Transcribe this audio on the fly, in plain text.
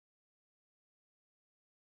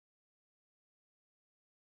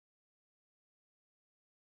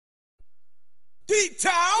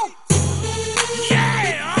P-Town.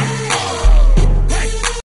 Yeah.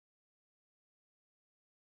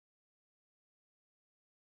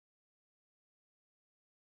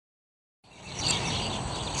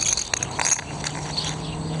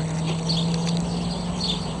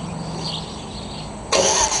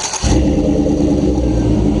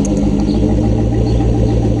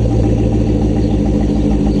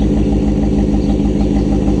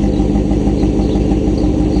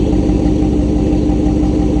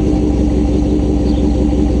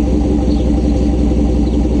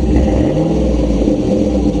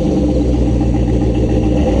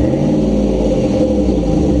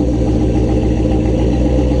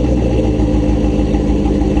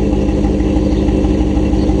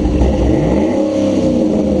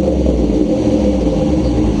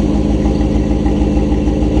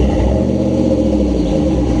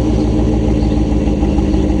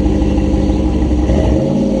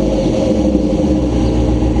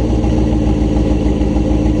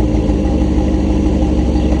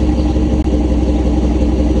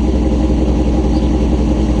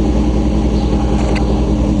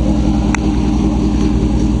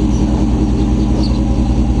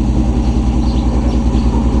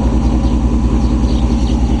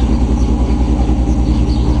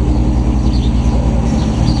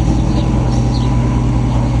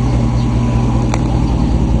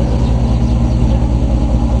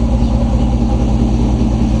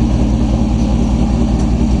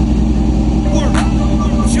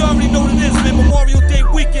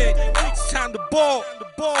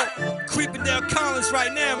 Creeping down Collins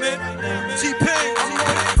right now, man. T-Pain.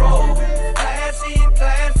 Classy and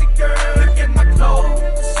classy girl, look at my clothes.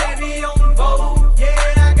 Chevy on Vogue.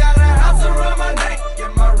 Yeah, I got a house around my neck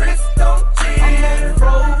and my wrist on cheese. I'm on the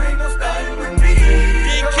road, ain't no starting with me.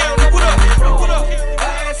 Big County, what up? What up?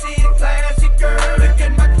 Classy and classy girl, look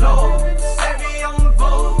at my clothes. Chevy on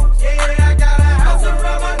Vogue. Yeah, I got a house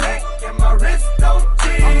around my neck and my wrist on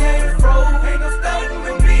cheese. I'm on the road, ain't no starting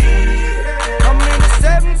with me. I'm in a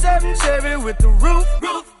 7-7 Chevy with the roof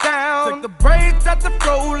down. Took the braids out the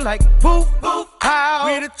flow like poof, how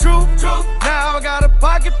we the truth. Now I got a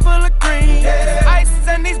pocket full of green. Yeah. Ice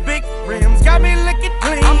and these big rims got me looking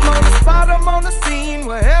clean. I'm on the spot, I'm on the scene,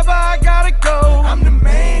 wherever I gotta go. I'm the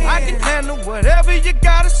man. I can handle whatever you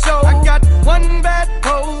gotta show. I got one bad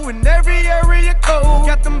pro in every area code.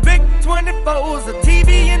 Got them big 24'z, a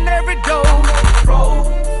TV in every door. Roll,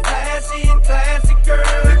 classy and classy girl,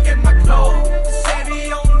 look at my clothes.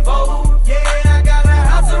 Chevy on Vogue. Yeah, I got a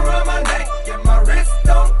house around my neck and my wrist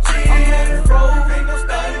on cheese. I'm on the road, ain't no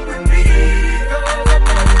starting with me. I'm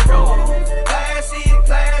on the road, classy and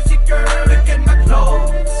classy girl, look at my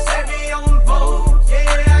clothes. Chevy on Vogue.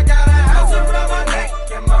 Yeah, I got a house around my neck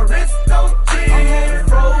and my wrist on cheese. I'm on the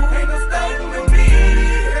road, ain't no starting with me.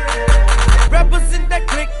 Represent that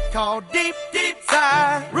clique called Deep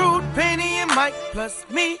Side. Rude, Penny, and Mike plus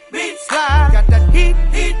me, Slide. Got that heat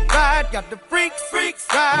ride, got the freaks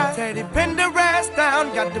ride. Teddy pin the ass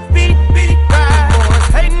down, got the beat ride. Boys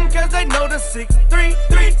hating cause they know the 6'3"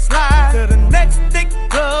 slide. To the next thick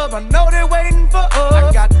club, I know they waiting for us.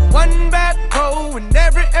 I got one bad pro in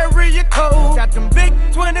every area code. Got them big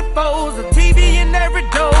 24'z, a TV in every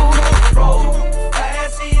door. Roll,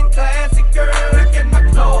 classy and classy girl, look at my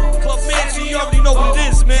clothes. Club man, you already know what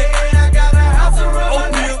it is, man. Yeah, I got a house around my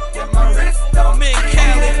neck and my wrist on man,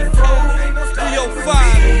 Cali, 305.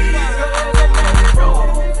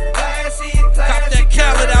 Got that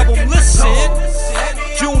Khaled album, listen.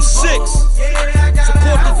 June 6th.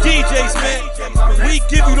 Support the DJs, man. We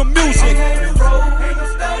give you the music.